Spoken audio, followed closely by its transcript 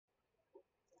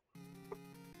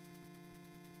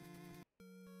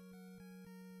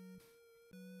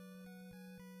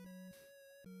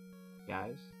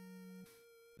guys?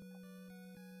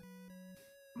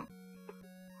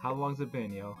 How long's it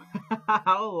been, yo?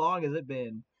 How long has it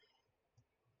been?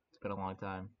 It's been a long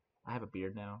time. I have a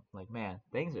beard now. Like, man,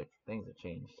 things have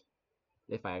changed.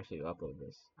 If I actually upload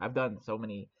this, I've done so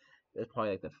many. It's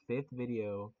probably like the 5th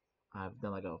video I've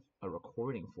done like a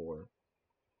recording for,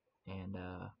 and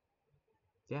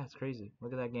yeah, it's crazy.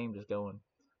 Look at that game just going.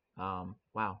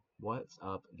 Wow, what's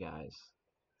up, guys?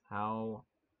 How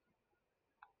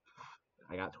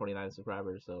I got 29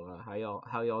 subscribers, so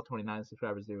how y'all 29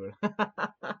 subscribers doing?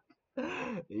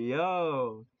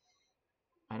 Yo,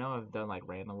 I know I've done like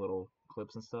random little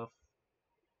clips and stuff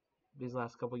these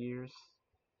last couple years,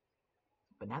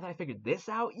 but now that I figured this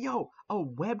out, yo, a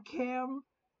webcam,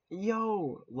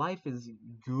 yo, life is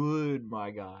good,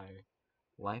 my guy.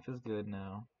 Life is good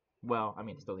now. Well, I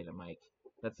mean, still need a mic.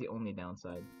 That's the only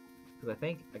downside, because I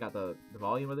think I got the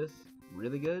volume of this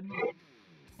really good.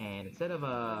 And instead of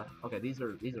okay, these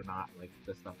are not like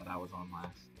the stuff that I was on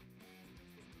last.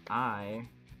 I'm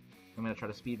gonna try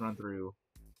to speed run through,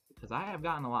 because I have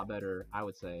gotten a lot better, I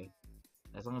would say,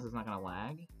 as long as it's not gonna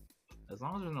lag. As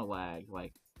long as there's no lag,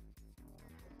 like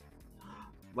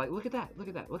look at that,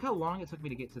 look how long it took me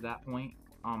to get to that point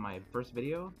on my first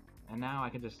video, and now I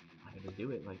can just do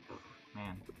it. Like,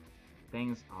 man,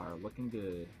 things are looking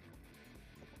good.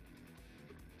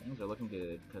 Things are looking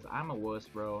good, because I'm a wuss,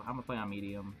 bro. I'm gonna play on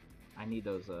medium. I need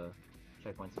those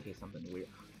checkpoints in case something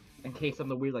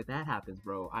weird like that happens,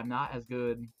 bro. I'm not as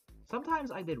good.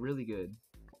 Sometimes I did really good.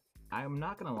 I'm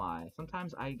not gonna lie.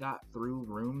 Sometimes I got through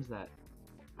rooms that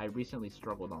I recently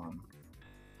struggled on.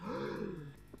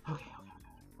 Okay.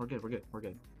 We're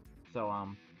good. So,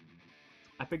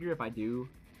 I figure if I do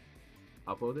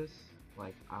upload this,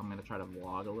 like, I'm gonna try to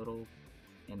vlog a little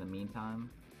in the meantime.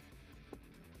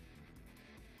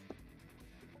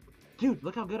 Dude,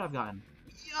 look how good I've gotten.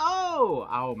 Yo!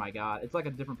 Oh my god. It's like a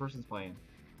different person's playing.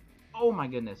 Oh my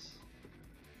goodness.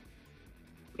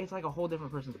 It's like a whole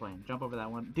different person's playing. Jump over that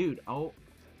one. Dude, oh.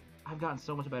 I've gotten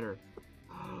so much better.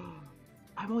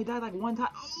 I've only died like one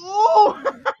time. Oh!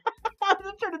 I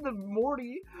just turned into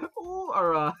Morty. Ooh,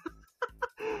 or,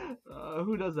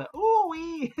 who does that?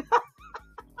 Ooh-wee!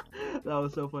 That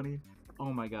was so funny.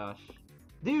 Oh my gosh.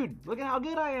 Dude, look at how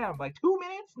good I am. Like 2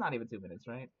 minutes? Not even 2 minutes,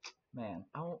 right? Man,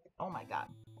 oh my god.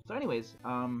 So anyways,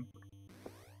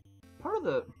 part of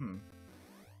the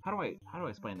how do I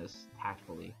explain this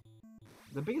tactfully?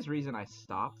 The biggest reason I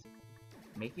stopped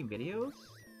making videos,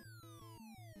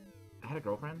 I had a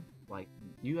girlfriend. Like,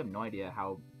 you have no idea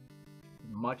how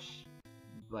much,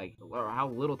 like, or how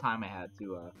little time I had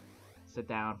to sit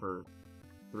down for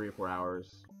 3 or 4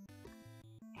 hours,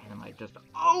 and I'm like, just,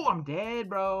 oh, I'm dead,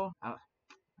 bro. I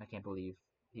can't believe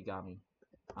he got me.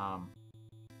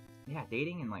 Yeah,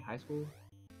 dating in like high school,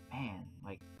 man,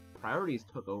 like, priorities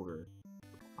took over.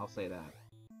 I'll say that.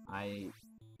 I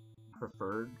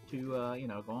preferred to you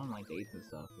know, go on like dates and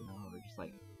stuff, you know, or just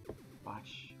like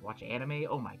watch anime.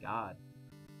 Oh my god,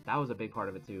 that was a big part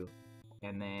of it too.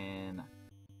 And then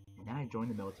I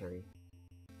joined the military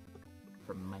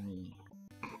for money.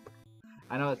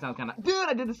 I know that sounds kind of, dude,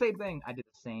 I did the same thing.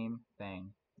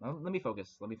 Let me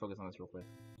focus on this real quick.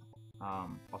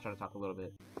 I'll try to talk a little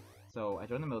bit. So I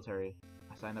joined the military.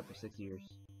 I signed up for 6 years,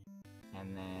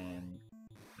 and then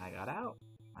I got out.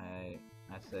 I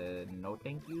said no,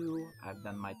 thank you. I've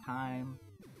done my time,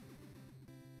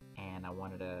 and I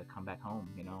wanted to come back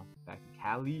home. You know, back to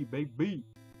Cali, baby.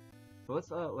 So let's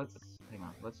hang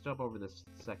on. Let's jump over this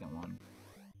second one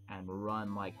and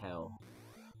run like hell.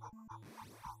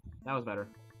 That was better.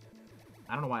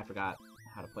 I don't know why I forgot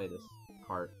how to play this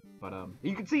part, but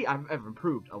you can see I've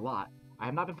improved a lot. I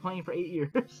have not been playing for 8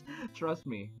 years. Trust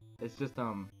me. It's just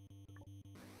I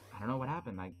don't know what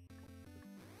happened.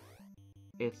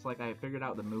 It's like I figured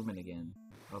out the movement again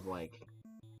of like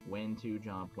when to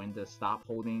jump, when to stop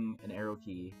holding an arrow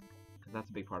key, because that's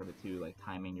a big part of it too, like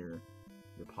timing your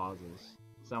pauses.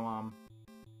 So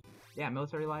yeah,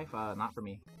 military life, not for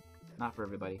me, not for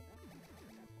everybody.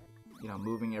 You know,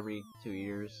 moving every 2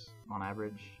 years on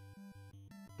average.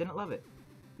 Didn't love it.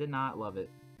 Did not love it.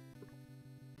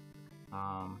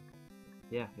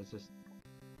 Yeah, it's just,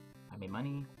 I made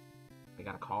money, I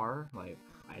got a car, like,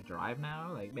 I drive now,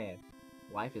 like, man,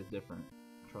 life is different,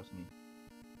 trust me.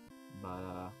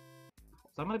 But,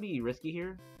 so I'm gonna be risky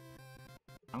here.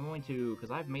 I'm going to, because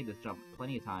I've made this jump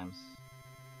plenty of times,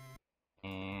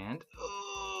 and,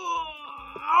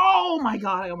 oh my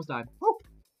god, I almost died. Woo!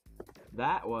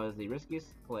 That was the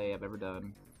riskiest play I've ever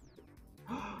done.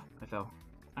 I fell.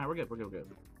 Alright, we're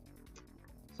good.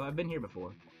 So I've been here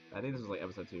before. I think this is like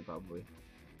episode 2, probably.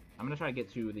 I'm gonna try to get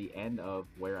to the end of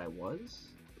where I was.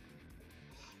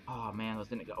 Oh man, those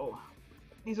didn't go.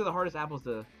 These are the hardest apples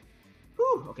to...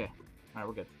 Whew, okay. Alright,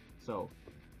 we're good. So,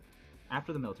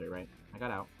 after the military, right? I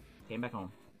got out, came back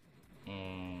home,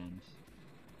 and...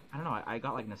 I don't know, I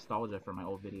got like nostalgia for my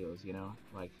old videos, you know?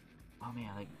 Like, oh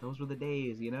man, like, those were the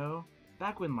days, you know?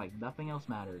 Back when, like, nothing else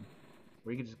mattered.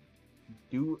 Where you could just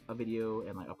do a video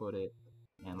and, like, upload it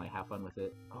and, like, have fun with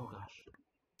it. Oh gosh.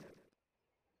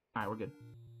 Alright, we're good.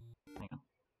 Hang on.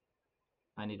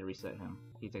 I need to reset him.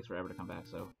 He takes forever to come back,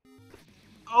 so...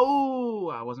 Oh!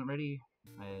 I wasn't ready.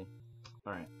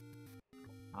 Alright.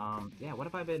 Yeah, what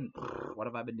have I been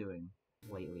doing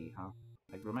lately, huh?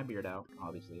 I grew my beard out,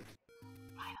 obviously.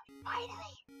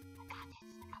 Finally! I got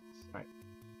this. Alright.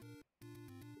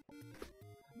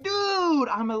 Dude!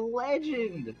 I'm a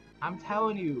legend! I'm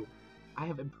telling you, I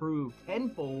have improved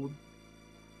tenfold.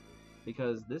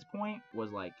 Because this point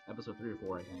was like episode 3 or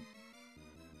 4, I think.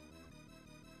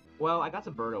 Well, I got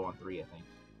to Birdo on 3, I think.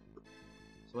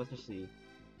 So let's just see.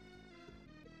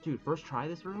 Dude, first try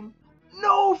this room?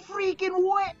 No freaking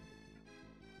what?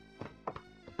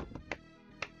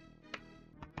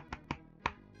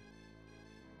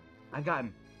 I've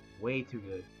gotten way too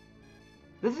good.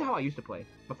 This is how I used to play.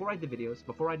 Before I did videos,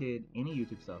 before I did any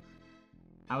YouTube stuff,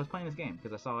 I was playing this game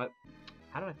because I saw it.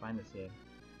 How did I find this game?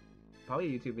 Probably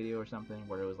a YouTube video or something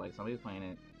where it was like somebody was playing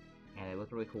it and it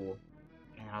looked really cool.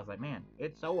 And I was like, man,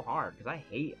 it's so hard because I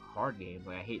hate hard games.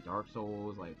 Like, I hate Dark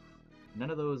Souls. Like, none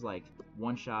of those, like,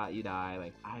 one shot, you die.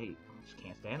 Like, I just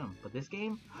can't stand them. But this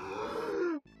game,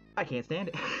 I can't stand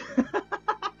it.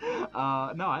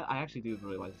 No, I actually do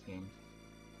really like this game.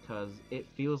 Because it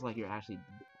feels like you're actually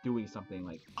doing something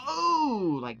like,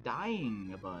 oh, like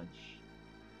dying a bunch.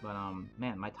 But,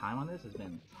 man, my time on this has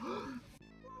been...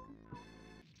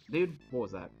 Dude, what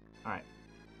was that? Alright.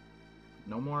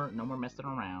 No more messing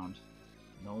around.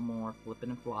 No more flipping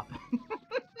and flopping.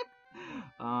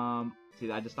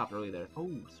 See, I just stopped early there. Oh,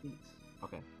 sweet.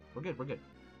 Okay, we're good.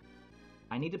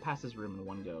 I need to pass this room in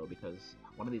one go because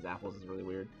one of these apples is really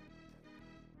weird.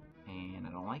 And I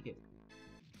don't like it.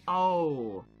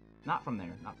 Oh! Not from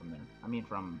there. I mean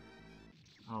from...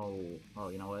 Oh,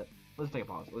 you know what? Let's take a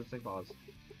pause.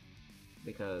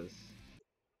 Because...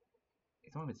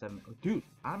 It's only been 7... Oh, dude,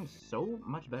 I'm so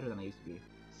much better than I used to be.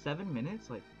 7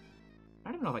 minutes? Like... I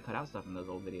don't even know if I cut out stuff in those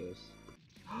old videos.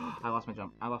 I lost my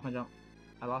jump. I lost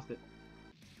it.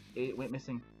 It went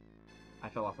missing. I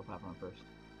fell off the platform first.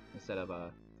 Instead of,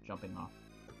 jumping off.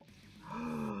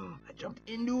 I jumped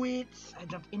into it! I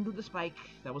jumped into the spike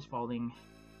that was falling.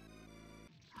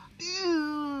 Dude!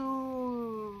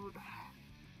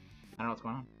 I don't know what's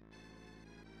going on.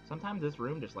 Sometimes this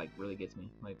room just, like, really gets me.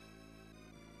 Like...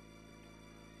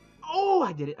 Oh!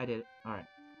 I did it! Alright.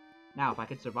 Now, if I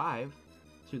could survive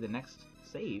to the next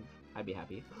save, I'd be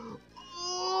happy.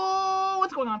 Oh,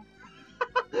 what's going on?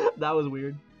 That was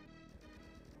weird.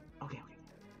 Okay.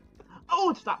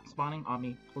 Oh, stop spawning on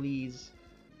me, please.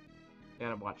 I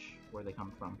gotta watch where they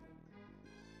come from.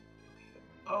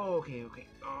 Oh, okay.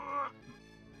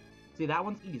 See, that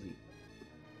one's easy.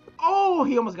 Oh,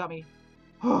 he almost got me.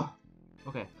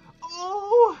 Okay.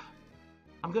 Oh,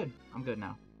 I'm good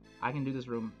now. I can do this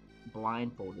room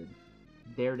blindfolded,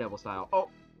 Daredevil style. Oh.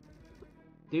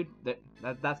 Dude,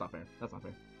 that's not fair.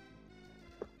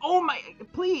 Oh my,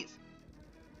 please!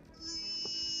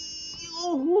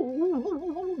 Alright,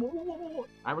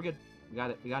 we're good. We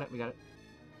got it.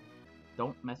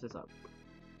 Don't mess this up.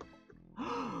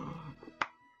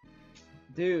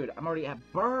 Dude, I'm already at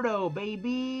Birdo,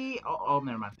 baby! Oh,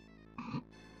 never mind.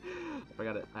 I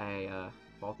forgot it. I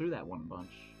fall through that one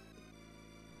bunch.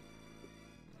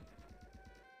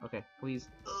 Okay, please.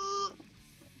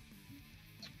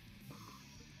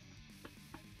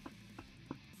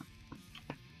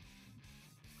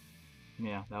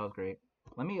 Yeah, that was great.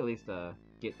 Let me at least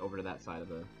get over to that side of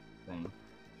the thing.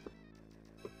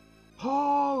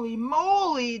 Holy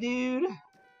moly, dude!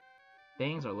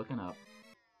 Things are looking up.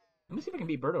 Let me see if I can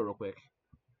beat Birdo real quick.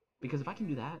 Because if I can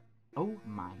do that, oh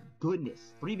my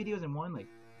goodness. 3 videos in one, like,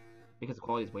 because the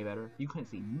quality is way better. You couldn't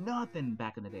see nothing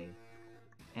back in the day.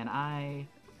 And I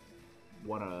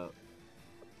want to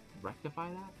rectify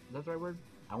that? Is that the right word?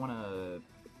 I want to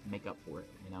make up for it,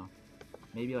 you know?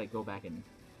 Maybe, like, go back and...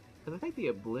 Because I think the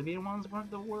Oblivion ones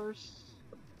weren't the worst.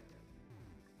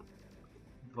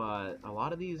 But a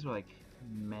lot of these are like,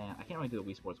 man, I can't really do the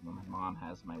Wii Sports when my mom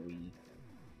has my Wii.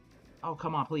 Oh,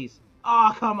 come on, please.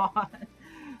 Oh, come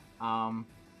on!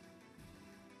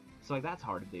 So, like, that's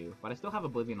hard to do. But I still have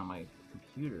Oblivion on my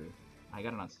computer. I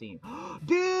got it on Steam.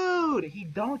 Dude! He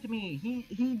dunked me!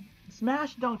 He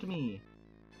smash dunked me!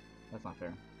 That's not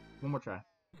fair. One more try.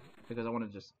 Because I want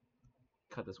to just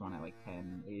cut this one at, like,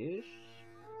 10-ish.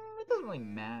 It doesn't really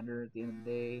matter at the end of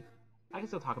the day. I can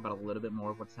still talk about a little bit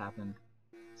more of what's happened.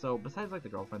 So besides like the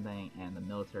girlfriend thing and the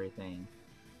military thing,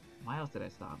 why else did I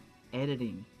stop?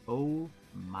 Editing. Oh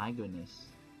my goodness.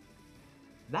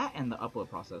 That and the upload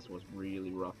process was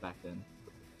really rough back then.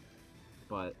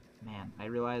 But man, I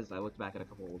realized I looked back at a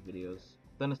couple old videos.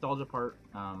 The nostalgia part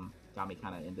got me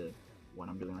kind of into what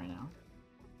I'm doing right now.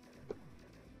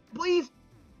 Please,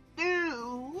 dude,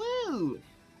 woo!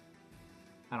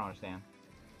 I don't understand.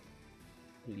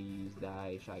 Please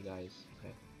die, Shy Guys.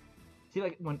 Okay. See,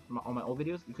 like when on my old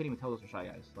videos, you couldn't even tell those were Shy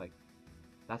Guys. Like,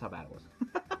 that's how bad it was.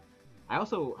 I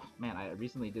also, man, I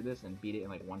recently did this and beat it in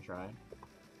like one try,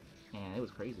 and it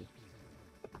was crazy.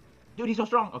 Dude, he's so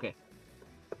strong. Okay.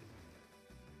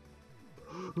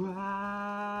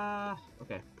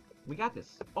 Okay, we got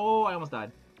this. Oh, I almost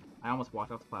died. I almost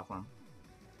walked off the platform.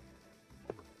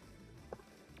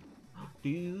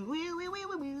 Please,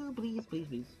 please,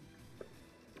 please.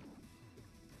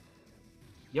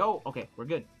 Yo, okay, we're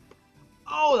good.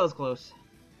 Oh, that was close.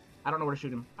 I don't know where to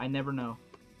shoot him. I never know.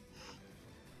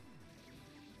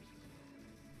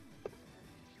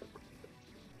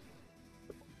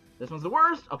 This one's the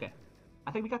worst. Okay,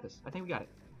 I think we got this. I think we got it.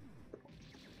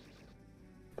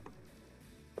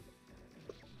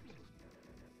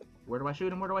 Where do I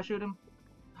shoot him? Where do I shoot him?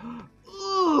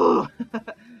 Ooh!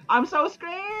 I'm so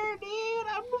scared, dude!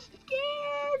 I'm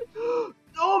scared!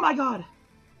 Oh my god!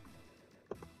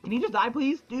 Can he just die,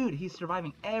 please? Dude, he's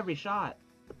surviving every shot.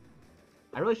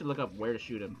 I really should look up where to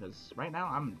shoot him, because right now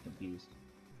I'm confused.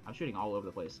 I'm shooting all over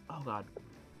the place. Oh god.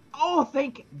 Oh,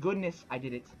 thank goodness I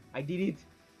did it. I did it.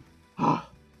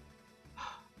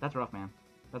 That's rough, man.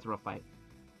 That's a rough fight.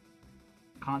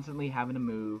 Constantly having to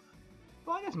move.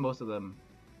 Well, I guess most of them...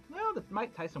 Well, the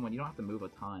Mike Tyson one, you don't have to move a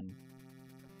ton.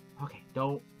 Okay,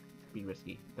 don't be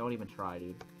risky. Don't even try,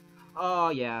 dude. Oh,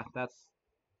 yeah, that's...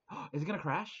 Is it gonna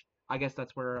crash? I guess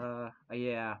that's where,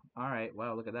 yeah. Alright,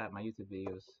 wow, look at that, my YouTube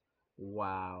videos.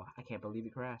 Wow, I can't believe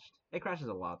it crashed. It crashes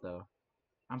a lot, though.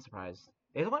 I'm surprised.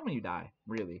 It's a lot when you die,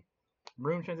 really.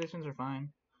 Room transitions are fine.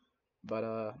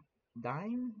 But,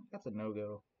 dying? That's a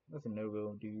no-go. That's a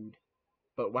no-go, dude.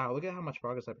 But, wow, look at how much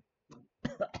progress I've...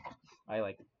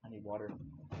 I need water.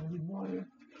 I need water.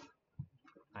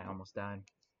 I almost died.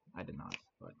 I did not,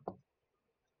 but...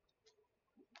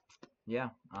 Yeah,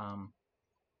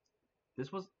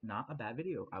 this was not a bad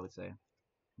video, I would say.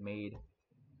 Made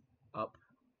up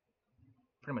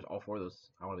pretty much all four of those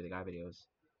I Want to Be the Guy videos.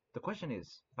 The question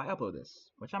is, if I upload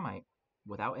this, which I might,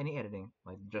 without any editing,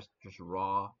 like just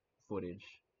raw footage,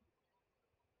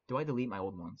 do I delete my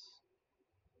old ones?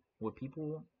 Would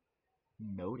people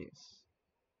notice?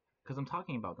 Because I'm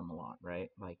talking about them a lot,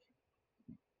 right? Like,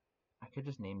 I could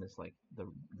just name this like the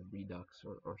Redux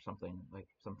or something, like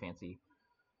some fancy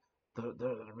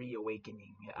the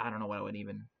reawakening. I don't know what I would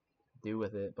even do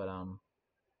with it, but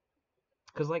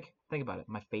because like think about it,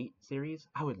 my Fate series,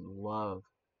 I would love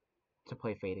to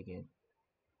play Fate again.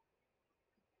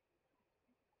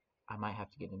 I might have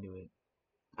to get into it.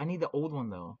 I need the old one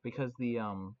though, because the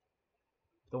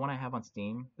one I have on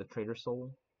Steam, the Trader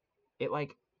Soul, it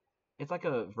like it's like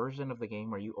a version of the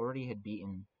game where you already had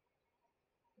beaten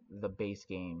the base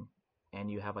game, and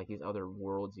you have like these other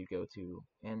worlds you go to,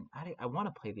 and I want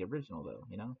to play the original though,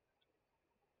 you know.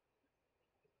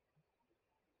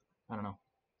 I don't know.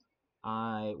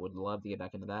 I would love to get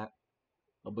back into that.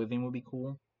 Oblivion would be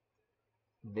cool.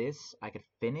 This I could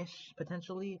finish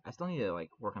potentially. I still need to like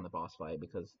work on the boss fight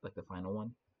because like the final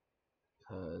one.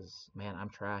 Cause man, I'm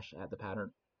trash at the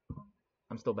pattern.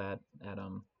 I'm still bad at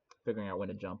figuring out when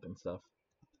to jump and stuff.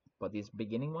 But these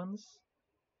beginning ones,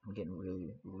 I'm getting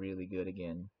really really good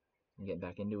again. I'm getting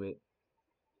back into it.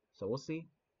 So we'll see.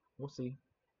 We'll see.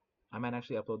 I might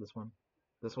actually upload this one.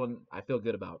 This one I feel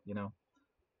good about. You know,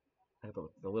 I got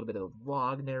a little bit of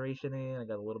vlog narration in. I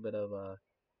got a little bit of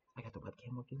I got the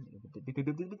webcam working.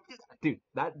 Dude,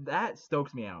 that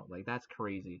stokes me out. Like that's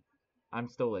crazy. I'm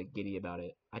still like giddy about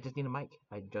it. I just need a mic.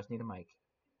 I just need a mic.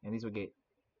 And these would get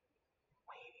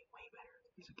way better.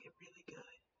 These would get really good.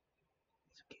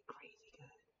 These would get crazy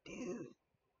good. Dude.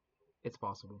 It's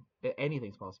possible.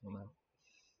 Anything's possible now.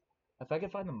 If I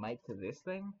could find the mic to this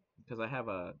thing, because I have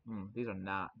these are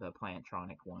not the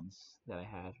Plantronic ones that I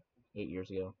had 8 years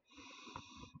ago.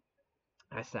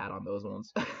 I sat on those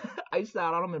ones. I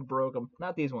sat on them and broke them.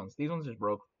 Not these ones. These ones just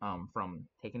broke from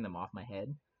taking them off my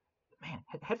head. Man,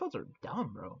 headphones are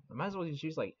dumb, bro. I might as well just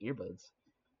use like earbuds.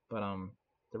 But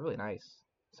they're really nice,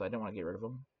 so I don't want to get rid of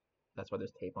them. That's why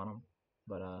there's tape on them.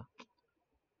 But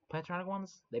Plantronic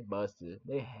ones, they busted.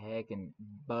 They heckin'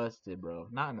 busted, bro.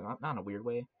 Not in a weird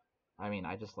way. I mean,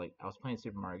 I was playing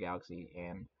Super Mario Galaxy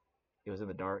and it was in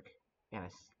the dark, and I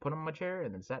put them in my chair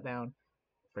and then sat down,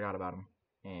 forgot about them.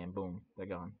 and boom, they're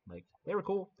gone. Like they were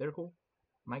cool. They were cool.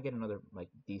 Might get another like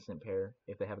decent pair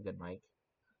if they have a good mic,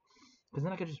 because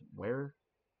then I could just wear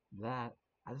that.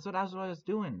 That's what I was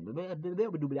doing.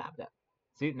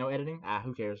 See, no editing. Ah,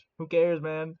 who cares? Who cares,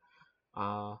 man?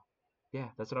 Uh, yeah,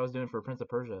 that's what I was doing for Prince of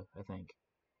Persia, I think,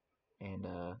 and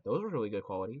those were really good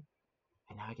quality.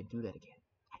 And now I can do that again.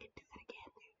 I can do that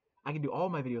again, dude. I can do all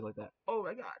my videos like that. Oh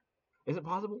my god, is it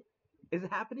possible? Is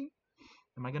it happening?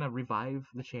 Am I gonna revive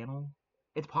the channel?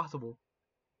 It's possible.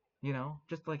 You know,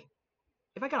 just like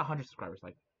if I got 100 subscribers,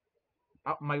 like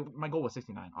my goal was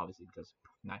 69, obviously because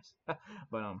nice.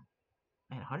 But man,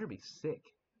 100 be sick.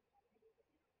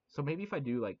 So maybe if I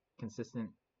do like consistent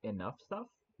enough stuff,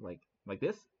 like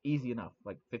this, easy enough,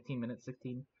 like 15 minutes,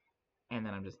 16, and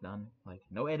then I'm just done. Like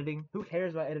no editing. Who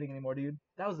cares about editing anymore, dude?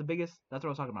 That was the biggest. That's what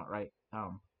I was talking about, right?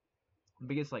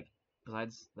 Biggest like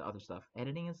besides the other stuff,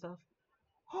 editing and stuff.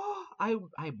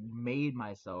 I made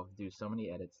myself do so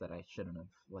many edits that I shouldn't have.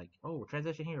 Like, oh,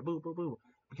 transition here, boo, boo, boo,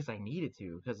 because I needed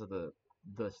to because of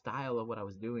the style of what I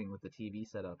was doing with the TV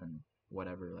setup and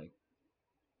whatever. Like,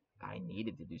 I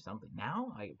needed to do something.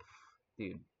 Now,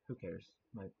 dude, who cares?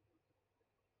 Like,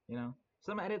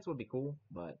 some edits would be cool,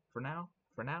 but for now,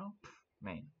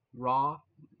 man, raw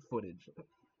footage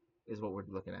is what we're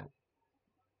looking at.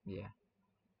 Yeah.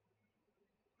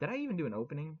 Did I even do an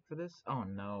opening for this? Oh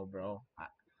no, bro.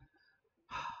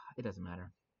 It doesn't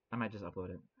matter. I might just upload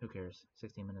it. Who cares?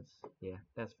 16 minutes. Yeah,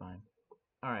 that's fine.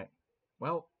 Alright.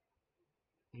 Well,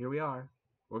 here we are.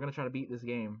 We're going to try to beat this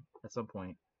game at some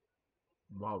point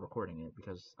while recording it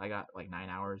because I got like 9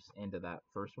 hours into that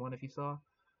first one, if you saw.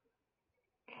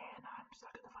 And I'm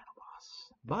stuck in the final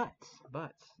boss.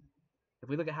 But, if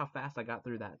we look at how fast I got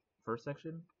through that first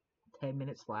section, 10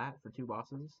 minutes flat for 2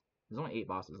 bosses. There's only 8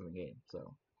 bosses in the game,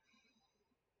 so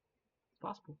it's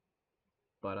possible.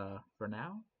 But for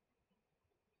now,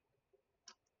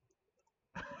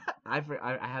 I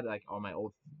had like all my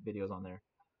old videos on there.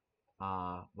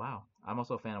 Wow. I'm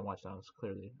also a fan of Watch Dogs,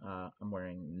 clearly. I'm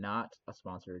wearing not a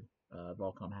sponsored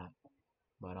Volcom hat.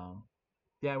 But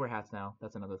yeah, I wear hats now.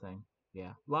 That's another thing.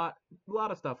 Yeah. Lot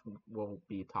of stuff will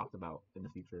be talked about in the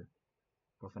future.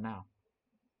 But for now,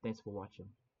 thanks for watching.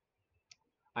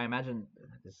 I imagine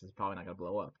this is probably not gonna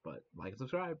blow up, but like and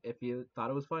subscribe if you thought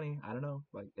it was funny. I don't know.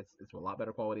 Like it's a lot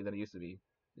better quality than it used to be.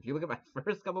 If you look at my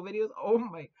first couple videos, oh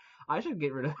my, I should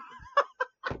get rid of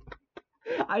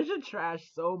I should trash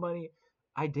so many.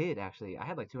 I did actually. I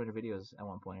had like 200 videos at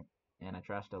one point, and I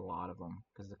trashed a lot of them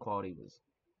because the quality was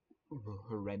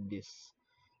horrendous.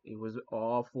 It was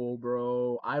awful,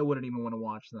 bro. I wouldn't even want to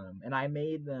watch them, and I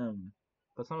made them,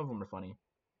 but some of them are funny.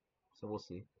 So we'll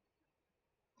see.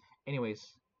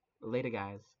 Anyways, later,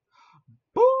 guys.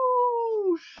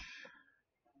 Boosh!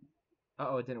 Uh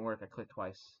oh, it didn't work. I clicked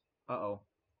twice. Uh oh.